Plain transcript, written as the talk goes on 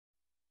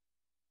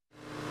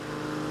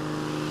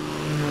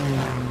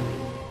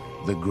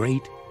the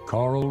great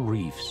coral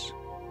reefs.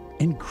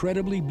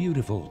 Incredibly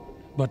beautiful,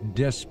 but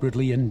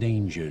desperately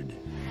endangered.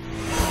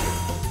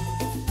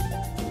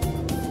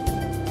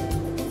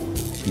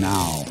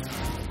 Now,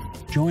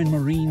 join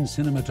marine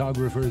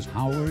cinematographers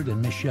Howard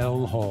and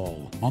Michelle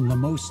Hall on the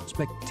most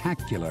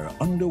spectacular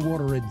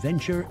underwater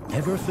adventure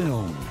ever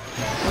filmed,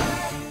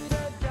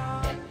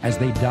 as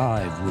they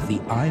dive with the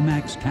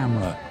IMAX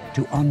camera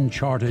to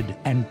uncharted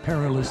and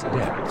perilous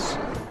depths.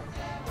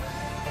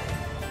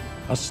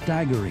 A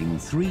staggering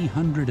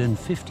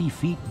 350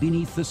 feet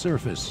beneath the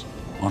surface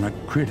on a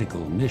critical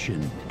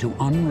mission to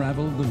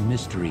unravel the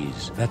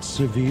mysteries that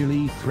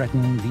severely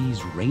threaten these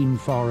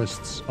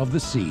rainforests of the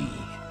sea.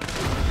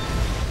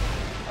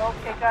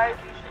 Okay guys,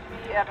 you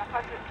should be at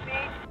 100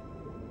 feet.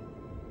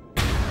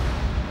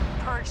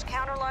 Purge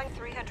counterline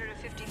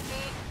 350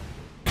 feet.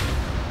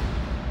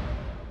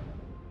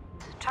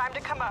 Time to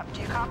come up.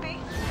 Do you copy?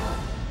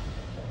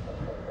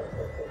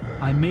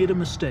 I made a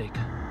mistake.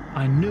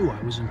 I knew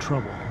I was in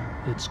trouble.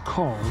 It's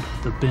called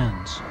the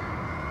bends.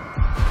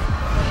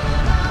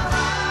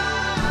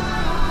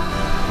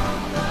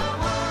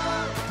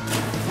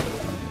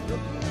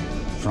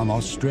 From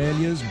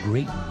Australia's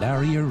Great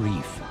Barrier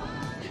Reef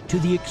to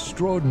the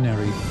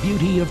extraordinary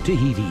beauty of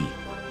Tahiti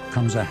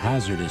comes a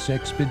hazardous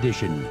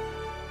expedition.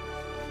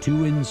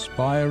 Too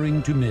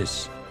inspiring to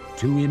miss,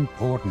 too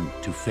important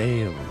to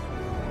fail.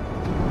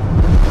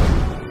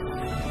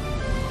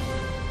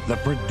 The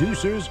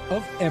producers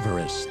of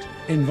Everest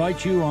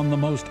invite you on the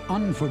most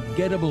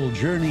unforgettable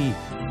journey,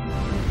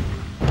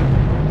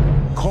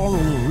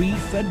 Coral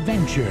Reef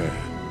Adventure.